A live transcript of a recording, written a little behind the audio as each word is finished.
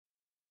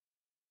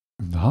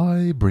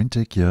Hi,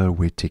 BrenTech here,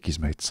 where tech is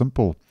made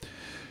simple.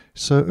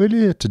 So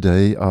earlier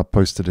today I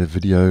posted a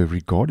video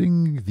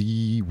regarding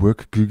the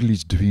work Google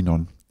is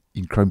doing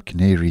in Chrome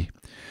Canary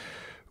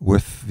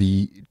with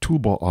the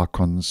toolbar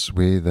icons,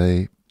 where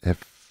they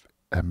have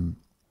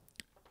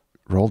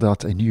rolled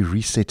out a new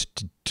reset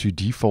to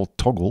default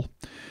toggle,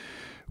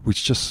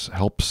 which just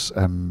helps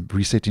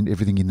resetting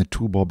everything in the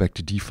toolbar back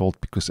to default,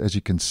 because as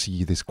you can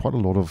see, there's quite a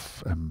lot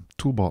of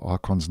toolbar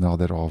icons now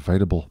that are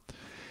available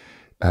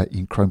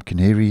in Chrome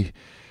Canary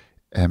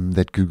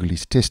that Google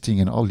is testing,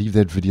 and I'll leave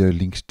that video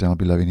linked down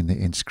below and in the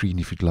end screen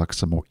if you'd like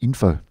some more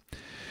info.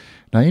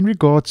 Now, in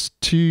regards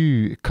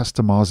to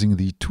customizing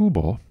the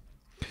toolbar,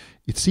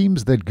 it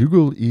seems that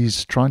Google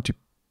is trying to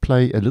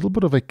play a little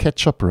bit of a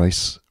catch-up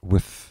race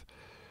with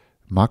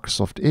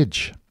Microsoft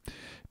Edge,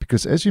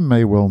 because as you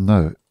may well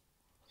know,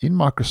 in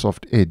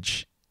Microsoft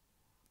Edge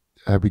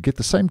we get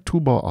the same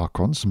toolbar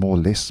icons more or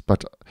less,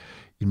 but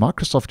in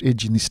Microsoft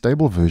Edge, in the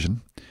stable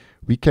version,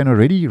 we can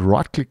already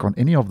right-click on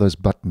any of those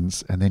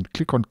buttons and then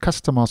click on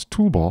Customize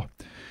Toolbar,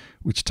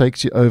 which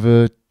takes you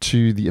over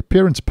to the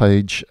Appearance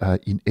page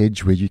in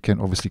Edge, where you can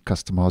obviously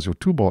customize your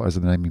toolbar as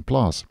the name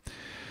implies.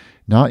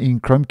 Now, in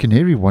Chrome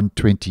Canary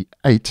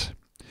 128,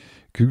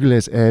 Google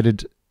has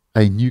added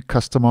a new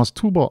Customize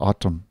Toolbar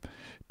item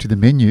to the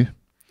menu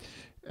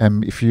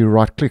if you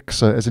right-click.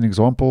 So as an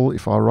example,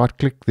 if I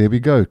right-click, there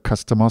we go,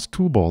 Customize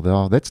Toolbar.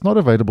 Now, that's not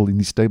available in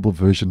the stable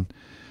version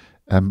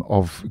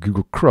of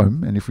Google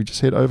Chrome. And if we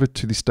just head over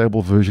to the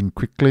stable version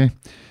quickly,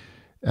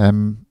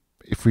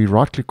 if we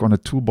right click on a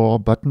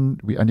toolbar button,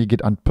 we only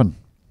get unpin,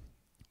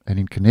 and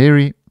in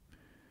Canary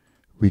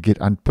we get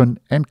unpin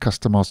and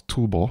customize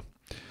toolbar.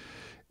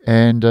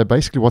 And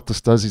basically what this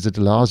does is it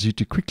allows you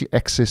to quickly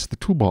access the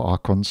toolbar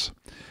icons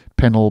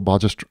panel by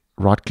just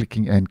right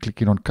clicking and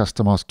clicking on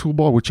customize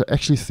toolbar, which I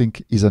actually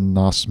think is a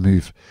nice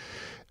move.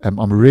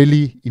 I'm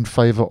really in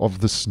favor of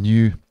this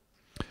new,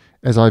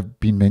 as I've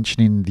been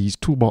mentioning, these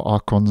toolbar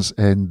icons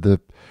and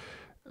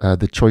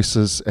the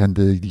choices and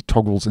the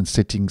toggles and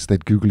settings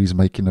that Google is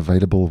making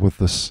available with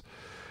this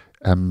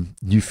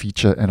new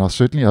feature. And I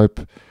certainly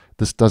hope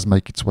this does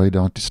make its way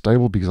down to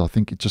stable, because I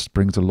think it just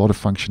brings a lot of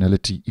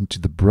functionality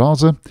into the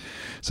browser.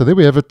 So there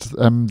we have it.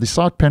 The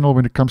side panel,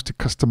 when it comes to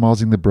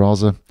customizing the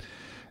browser,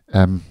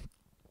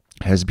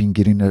 has been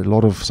getting a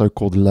lot of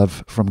so-called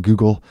love from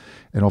Google.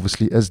 And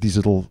obviously, as these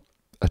little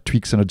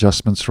tweaks and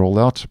adjustments roll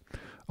out,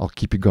 I'll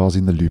keep you guys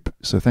in the loop.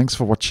 So thanks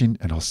for watching,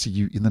 and I'll see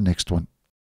you in the next one.